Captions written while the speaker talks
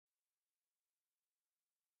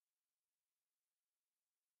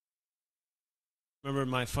I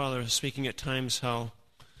remember my father speaking at times how,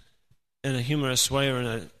 in a humorous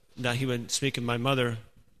way, that he would speak of my mother,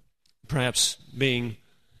 perhaps being,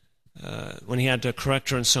 when he had to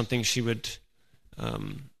correct her on something, she would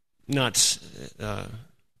not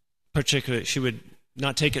particularly, she would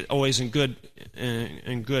not take it always in good,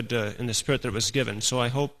 in the spirit that it was given. So I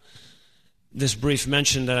hope this brief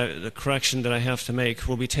mention, the correction that I have to make,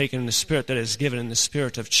 will be taken in the spirit that is given, in the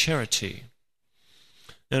spirit of charity.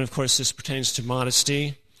 And of course, this pertains to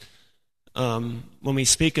modesty. When we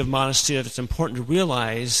speak of modesty, it's important to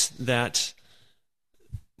realize that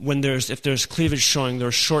if there's cleavage showing,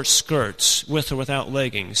 there's short skirts, with or without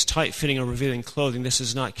leggings, tight-fitting or revealing clothing, this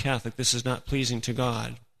is not Catholic. This is not pleasing to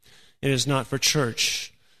God. It is not for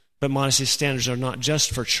church. But modesty standards are not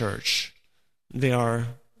just for church. They are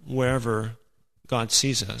wherever God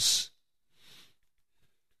sees us.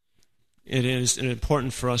 It is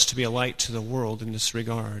important for us to be a light to the world in this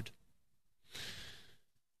regard.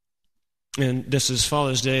 And this is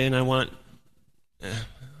Father's Day, and I want,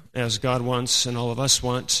 as God wants and all of us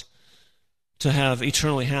want, to have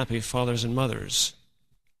eternally happy fathers and mothers.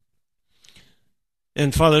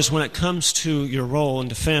 And fathers, when it comes to your role in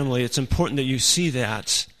the family, it's important that you see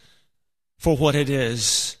that for what it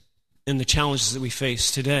is in the challenges that we face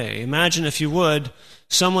today. Imagine, if you would,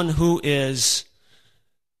 someone who is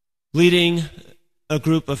leading a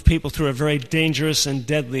group of people through a very dangerous and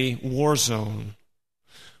deadly war zone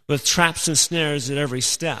with traps and snares at every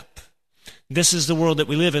step. This is the world that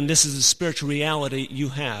we live in. This is the spiritual reality you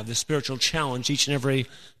have, the spiritual challenge each and every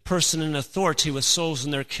person in authority with souls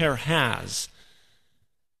in their care has.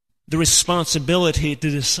 The responsibility to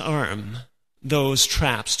disarm those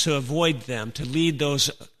traps, to avoid them, to lead those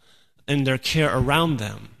in their care around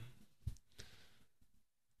them.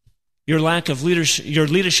 Your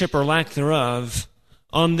leadership or lack thereof,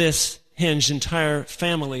 on this hinge entire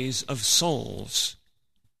families of souls.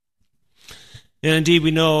 And indeed,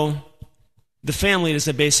 we know the family is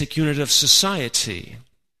the basic unit of society.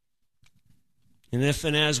 And if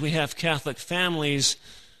and as we have Catholic families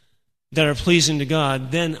that are pleasing to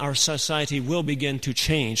God, then our society will begin to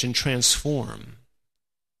change and transform.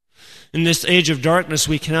 In this age of darkness,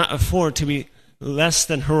 we cannot afford to be less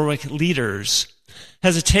than heroic leaders.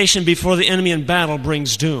 Hesitation before the enemy in battle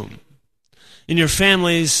brings doom. In your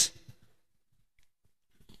families,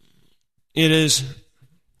 it is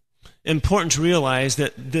important to realize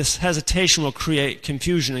that this hesitation will create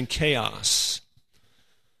confusion and chaos.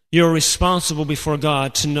 You are responsible before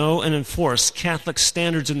God to know and enforce Catholic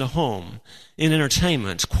standards in the home, in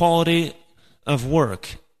entertainment, quality of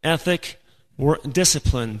work, ethic,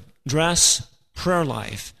 discipline, dress, prayer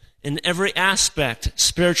life, in every aspect,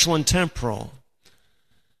 spiritual and temporal,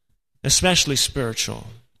 especially spiritual.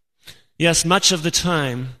 Yes, much of the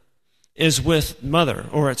time is with mother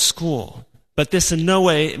or at school, but this in no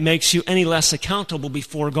way makes you any less accountable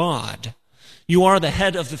before God. You are the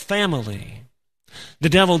head of the family. The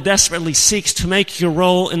devil desperately seeks to make your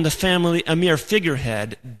role in the family a mere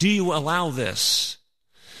figurehead. Do you allow this?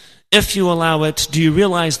 If you allow it, do you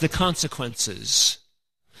realize the consequences?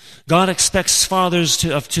 God expects fathers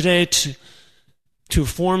of today to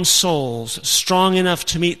form souls strong enough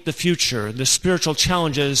to meet the future. The spiritual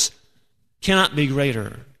challenges cannot be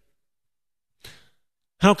greater.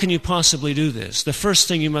 How can you possibly do this? The first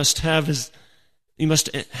thing you must have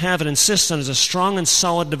and insist on is a strong and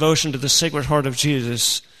solid devotion to the Sacred Heart of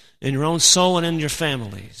Jesus in your own soul and in your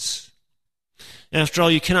families. After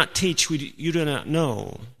all, you cannot teach what you do not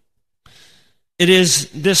know. It is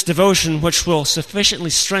this devotion which will sufficiently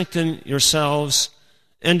strengthen yourselves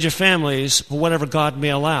and your families for whatever God may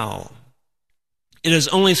allow. It is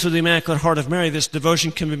only through the Immaculate Heart of Mary this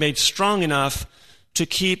devotion can be made strong enough to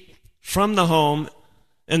keep from the home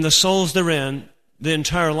and the souls therein the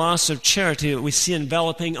entire loss of charity that we see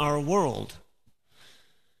enveloping our world.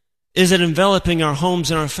 Is it enveloping our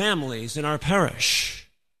homes and our families and our parish?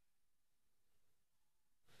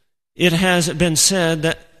 It has been said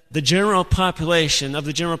that of the general population,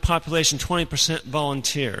 20%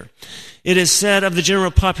 volunteer. It is said of the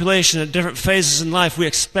general population at different phases in life we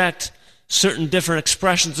expect certain different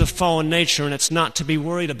expressions of fallen nature, and it's not to be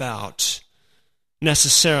worried about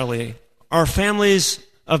necessarily. Are families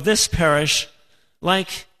of this parish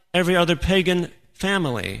like every other pagan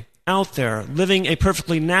family out there, living a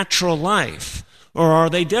perfectly natural life? Or are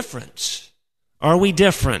they different? Are we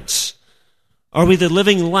different? Are we the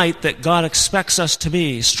living light that God expects us to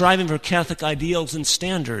be, striving for Catholic ideals and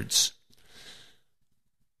standards?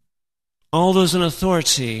 All those in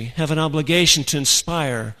authority have an obligation to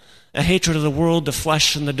inspire a hatred of the world, the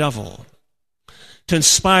flesh, and the devil, to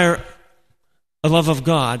inspire a love of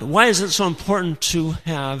God. Why is it so important to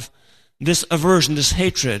have this aversion, this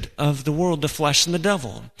hatred of the world, the flesh, and the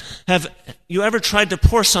devil. Have you ever tried to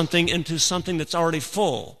pour something into something that's already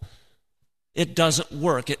full? It doesn't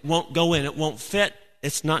work. It won't go in. It won't fit.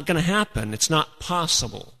 It's not going to happen. It's not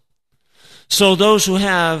possible. So those who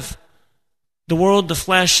have the world, the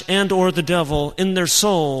flesh, and or the devil in their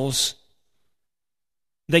souls,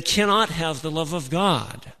 they cannot have the love of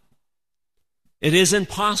God. It is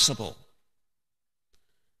impossible.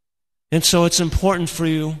 And so it's important for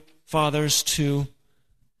you, fathers, to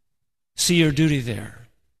see your duty there.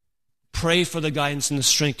 Pray for the guidance and the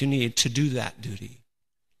strength you need to do that duty.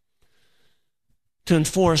 To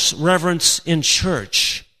enforce reverence in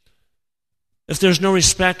church. If there's no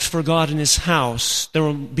respect for God in His house, there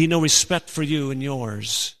will be no respect for you and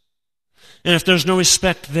yours. And if there's no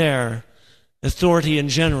respect there, authority in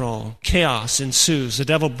general, chaos ensues. The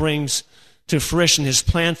devil brings to fruition his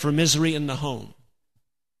plan for misery in the home.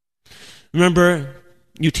 Remember,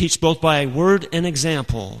 you teach both by word and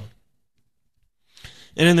example.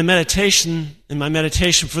 And in my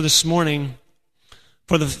meditation for this morning,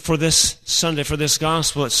 for this Sunday, for this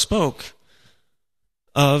gospel, it spoke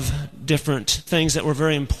of different things that were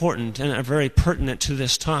very important and are very pertinent to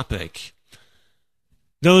this topic.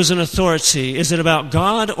 Those in authority, is it about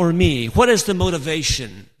God or me? What is the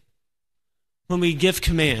motivation when we give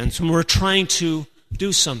commands, when we're trying to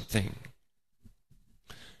do something?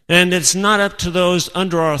 And it's not up to those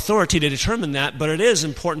under our authority to determine that, but it is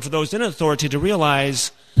important for those in authority to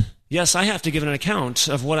realize, yes, I have to give an account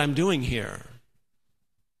of what I'm doing here.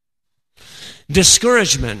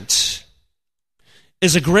 Discouragement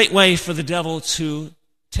is a great way for the devil to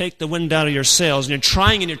take the wind out of your sails. And you're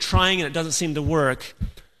trying and it doesn't seem to work.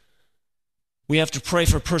 We have to pray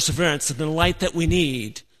for perseverance and the light that we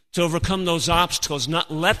need to overcome those obstacles,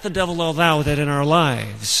 not let the devil allow that in our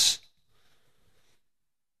lives.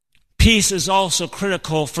 Peace is also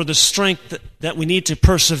critical for the strength that we need to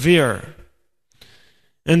persevere.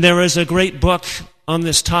 And there is a great book on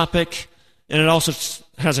this topic, and it also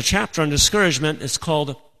has a chapter on discouragement. It's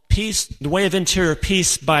called Peace, The Way of Interior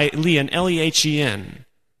Peace by Lehan, L-E-H-E-N.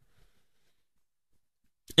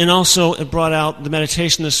 And also it brought out the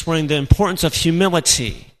meditation this morning, the importance of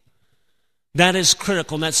humility. That is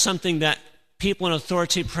critical, and that's something that people in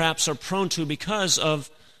authority perhaps are prone to because of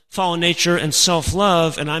fallen nature and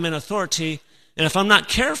self-love, and I'm in authority, and if I'm not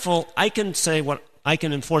careful, I can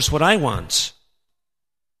enforce what I want.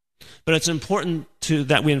 But it's important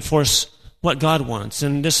that we enforce what God wants,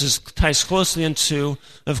 and this ties closely into,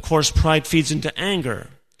 of course, pride feeds into anger.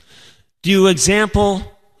 Do you example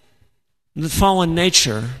the fallen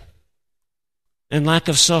nature and lack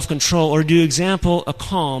of self-control, or do you example a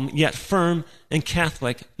calm yet firm and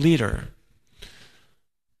Catholic leader?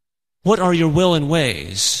 What are your will and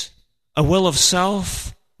ways? A will of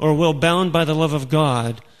self or a will bound by the love of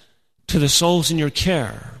God to the souls in your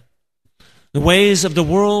care? The ways of the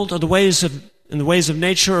world or the ways of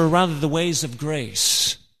nature, or rather the ways of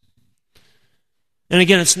grace? And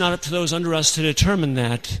again, it's not up to those under us to determine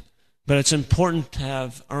that, but it's important to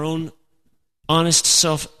have our own honest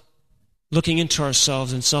looking into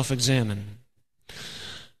ourselves and self-examine.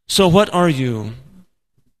 So what are you?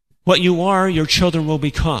 What you are, your children will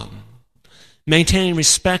become. Maintaining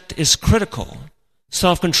respect is critical.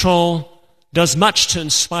 Self-control does much to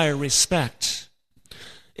inspire respect.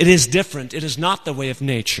 It is different. It is not the way of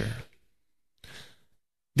nature.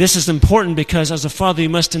 This is important because as a father you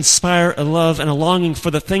must inspire a love and a longing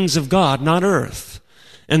for the things of God, not earth.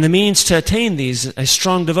 And the means to attain these, a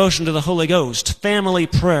strong devotion to the Holy Ghost, family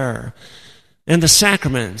prayer, and the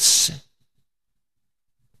sacraments.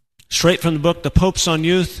 Straight from the book, The Popes on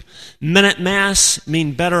Youth, men at Mass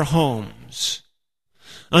mean better homes.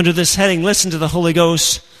 Under this heading, listen to the Holy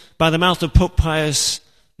Ghost by the mouth of Pope Pius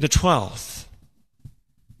XII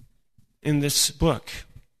in this book.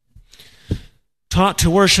 Taught to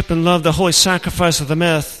worship and love the holy sacrifice of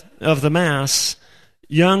the Mass,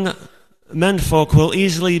 young menfolk will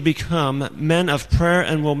easily become men of prayer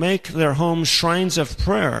and will make their homes shrines of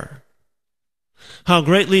prayer. How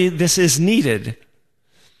greatly this is needed.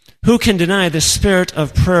 Who can deny the spirit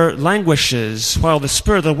of prayer languishes while the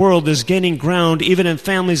spirit of the world is gaining ground even in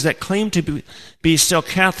families that claim to be still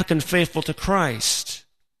Catholic and faithful to Christ?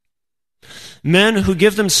 Men who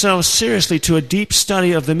give themselves seriously to a deep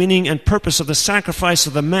study of the meaning and purpose of the sacrifice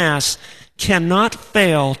of the Mass cannot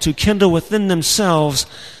fail to kindle within themselves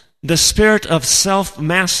the spirit of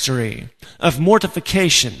self-mastery, of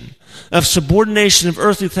mortification, of subordination of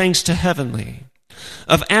earthly things to heavenly,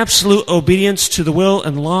 of absolute obedience to the will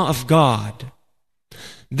and law of God.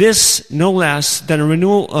 This, no less than a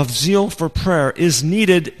renewal of zeal for prayer, is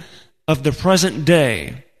needed of the present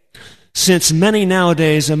day. since many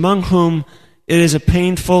nowadays, among whom it is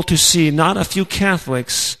painful to see not a few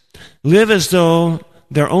Catholics, live as though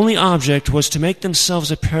their only object was to make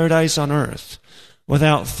themselves a paradise on earth,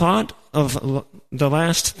 without thought of the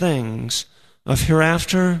last things of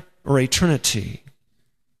hereafter or eternity.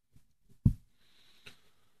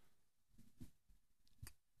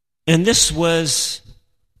 And this was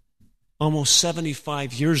almost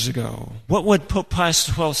 75 years ago. What would Pope Pius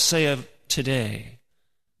XII say of today,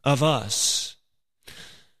 of us?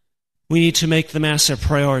 We need to make the Mass a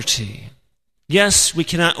priority. Yes, we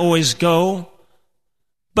cannot always go,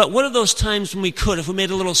 but what are those times when we could, if we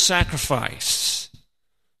made a little sacrifice?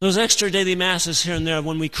 Those extra daily Masses here and there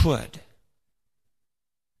when we could.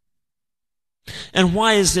 And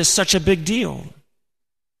why is this such a big deal?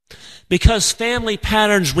 Because family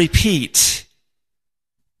patterns repeat.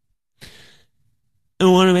 And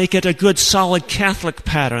we want to make it a good, solid Catholic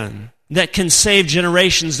pattern that can save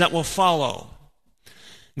generations that will follow.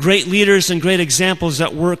 Great leaders and great examples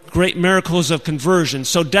that work great miracles of conversion,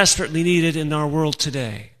 so desperately needed in our world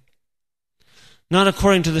today. Not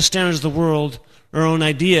according to the standards of the world, our own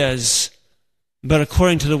ideas, but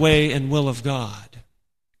according to the way and will of God.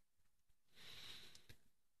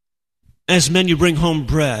 As men, you bring home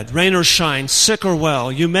bread, rain or shine, sick or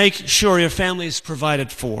well. You make sure your family is provided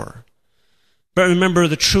for. But remember,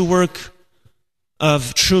 the true work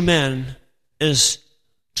of true men is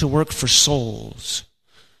to work for souls,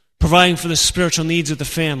 providing for the spiritual needs of the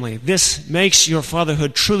family. This makes your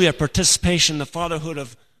fatherhood truly a participation in the fatherhood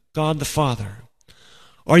of God the Father.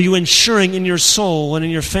 Are you ensuring in your soul and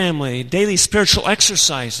in your family daily spiritual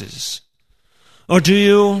exercises? Or do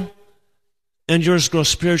you and yours grow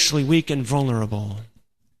spiritually weak and vulnerable?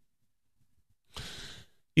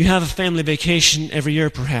 You have a family vacation every year,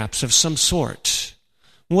 perhaps, of some sort.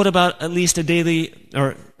 What about at least a yearly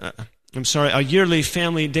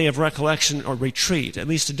family day of recollection or retreat, at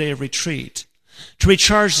least a day of retreat, to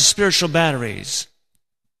recharge the spiritual batteries?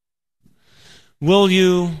 Will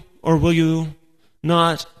you or will you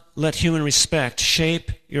not let human respect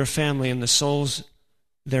shape your family and the souls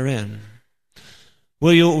therein?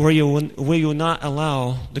 Will you not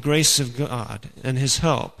allow the grace of God and His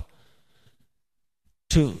help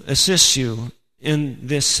to assist you in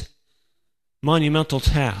this monumental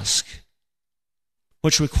task,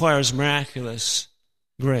 which requires miraculous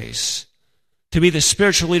grace, to be the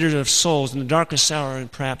spiritual leader of souls in the darkest hour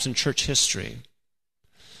and perhaps in church history?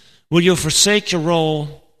 Will you forsake your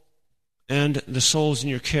role and the souls in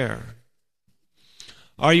your care?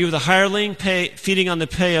 Are you the hireling feeding on the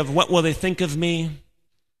pay of what will they think of me?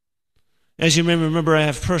 As you may remember, I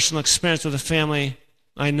have personal experience with a family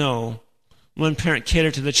I know. One parent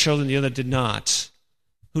catered to the children, the other did not.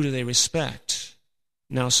 Who do they respect?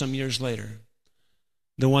 Now, some years later,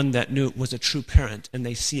 the one that knew was a true parent, and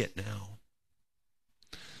they see it now.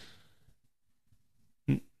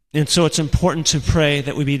 And so it's important to pray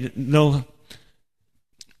that we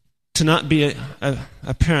to not be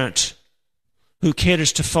a parent who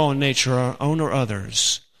caters to fallen nature, our own or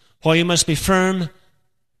others. While you must be firm,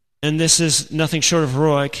 and this is nothing short of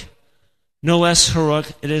heroic, no less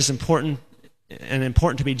heroic, it is important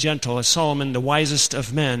to be gentle. As Solomon, the wisest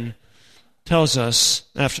of men, tells us,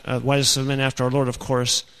 wisest of men after our Lord, of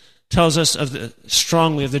course, tells us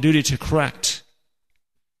strongly of the duty to correct.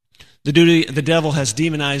 The duty the devil has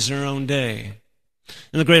demonized in our own day.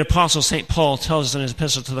 And the great apostle St. Paul tells us in his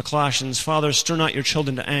epistle to the Colossians, "Fathers, stir not your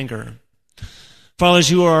children to anger."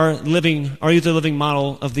 Fathers, are you the living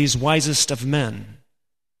model of these wisest of men?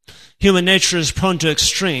 Human nature is prone to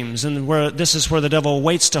extremes, and this is where the devil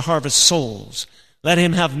waits to harvest souls. Let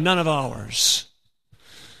him have none of ours.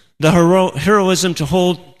 The heroism to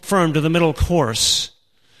hold firm to the middle course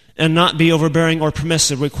and not be overbearing or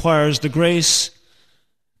permissive requires the grace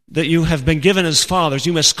that you have been given as fathers.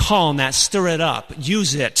 You must call on that, stir it up,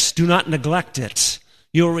 use it, do not neglect it.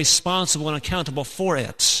 You are responsible and accountable for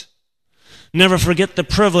it. Never forget the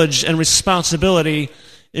privilege and responsibility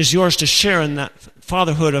is yours to share in that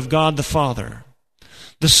fatherhood of God the Father,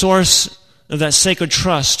 the source of that sacred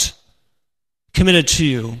trust committed to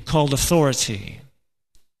you called authority.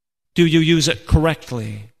 Do you use it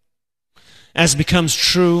correctly as becomes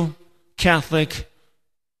true Catholic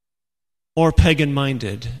or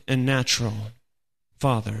pagan-minded and natural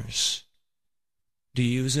fathers? Do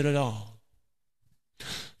you use it at all?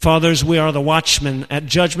 Fathers, we are the watchmen. At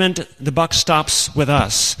judgment, the buck stops with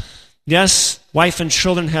us. Yes, wife and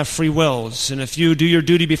children have free wills, and if you do your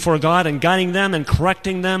duty before God in guiding them and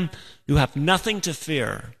correcting them, you have nothing to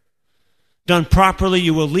fear. Done properly,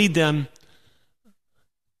 you will lead them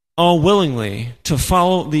all willingly to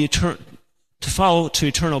follow to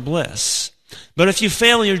eternal bliss. But if you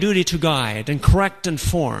fail in your duty to guide and correct and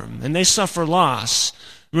form, and they suffer loss,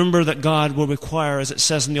 remember that God will require, as it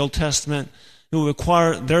says in the Old Testament, He will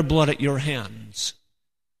require their blood at your hands.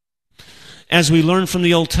 As we learn from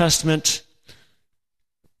the Old Testament,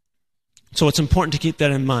 so it's important to keep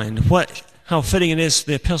that in mind. How fitting it is to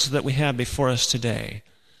the epistle that we have before us today.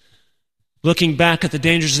 Looking back at the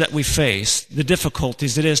dangers that we face, the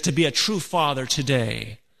difficulties it is to be a true father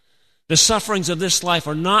today. The sufferings of this life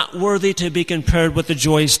are not worthy to be compared with the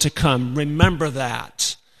joys to come. Remember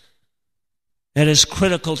that. It is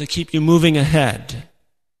critical to keep you moving ahead.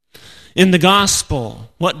 In the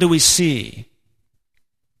gospel, what do we see?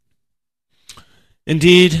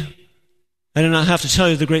 Indeed, I do not have to tell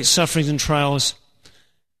you the great sufferings and trials.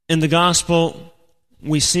 In the gospel,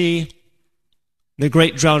 we see the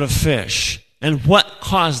great drought of fish. And what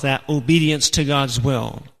caused that? Obedience to God's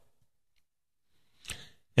will.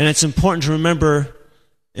 And it's important to remember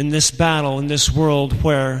in this battle, in this world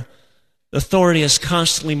where authority is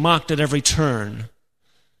constantly mocked at every turn,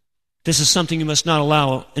 this is something you must not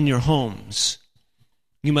allow in your homes.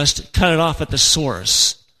 You must cut it off at the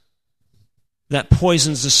source that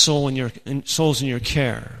poisons the souls in your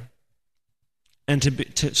care, and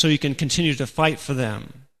so you can continue to fight for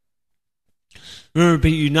them. Remember,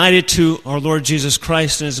 be united to our Lord Jesus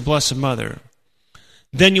Christ and His Blessed Mother.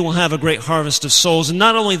 Then you will have a great harvest of souls. And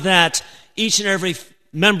not only that, each and every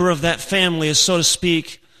member of that family is, so to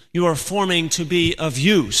speak, you are forming to be of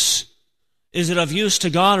use. Is it of use to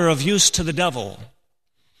God or of use to the devil?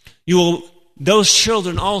 Those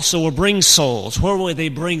children also will bring souls. Where will they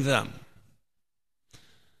bring them?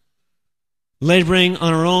 Laboring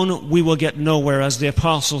on our own, we will get nowhere, as the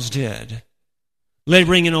apostles did.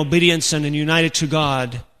 Laboring in obedience and in united to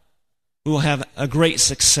God, we will have a great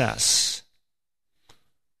success.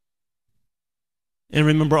 And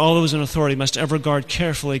remember, all those in authority must ever guard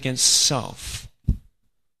carefully against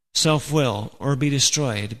self-will, or be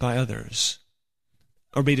destroyed by others,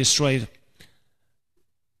 or be destroyed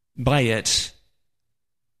by it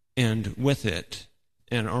and with it,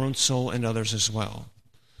 and our own soul and others as well.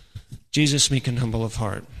 Jesus, meek and humble of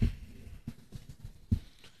heart.